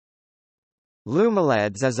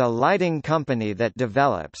Lumileds is a lighting company that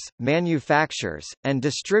develops, manufactures, and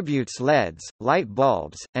distributes LEDs, light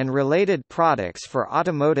bulbs, and related products for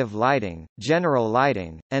automotive lighting, general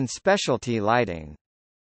lighting, and specialty lighting.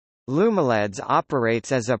 Lumileds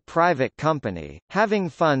operates as a private company, having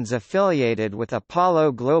funds affiliated with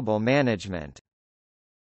Apollo Global Management.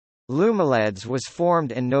 Lumileds was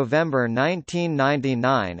formed in November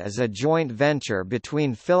 1999 as a joint venture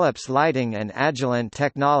between Philips Lighting and Agilent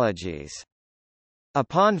Technologies.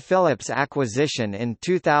 Upon Philips' acquisition in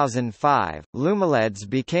 2005, Lumileds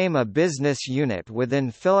became a business unit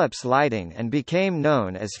within Philips Lighting and became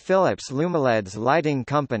known as Philips Lumileds Lighting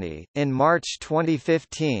Company. In March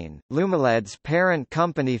 2015, Lumileds' parent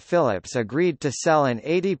company Philips agreed to sell an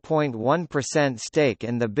 80.1% stake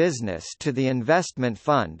in the business to the investment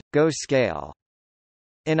fund, Go Scale.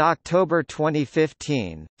 In October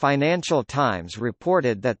 2015, Financial Times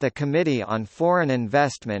reported that the Committee on Foreign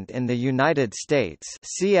Investment in the United States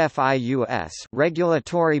 (CFIUS)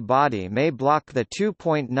 regulatory body may block the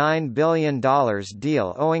 $2.9 billion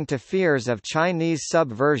deal owing to fears of Chinese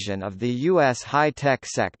subversion of the U.S. high-tech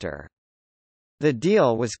sector. The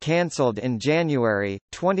deal was cancelled in January,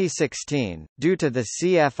 2016, due to the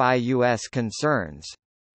CFIUS concerns.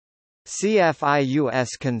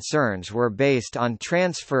 CFIUS concerns were based on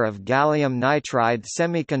transfer of gallium nitride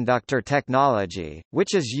semiconductor technology,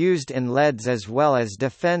 which is used in LEDs as well as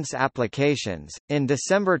defense applications. In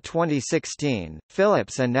December 2016,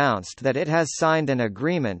 Philips announced that it has signed an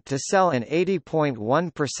agreement to sell an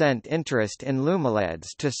 80.1% interest in Lumileds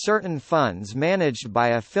to certain funds managed by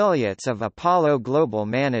affiliates of Apollo Global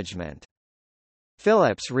Management.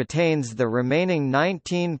 Philips retains the remaining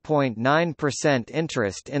 19.9%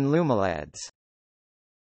 interest in Lumileds.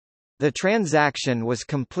 The transaction was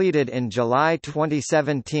completed in July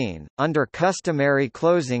 2017, under customary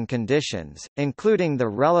closing conditions, including the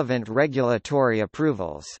relevant regulatory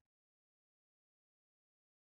approvals.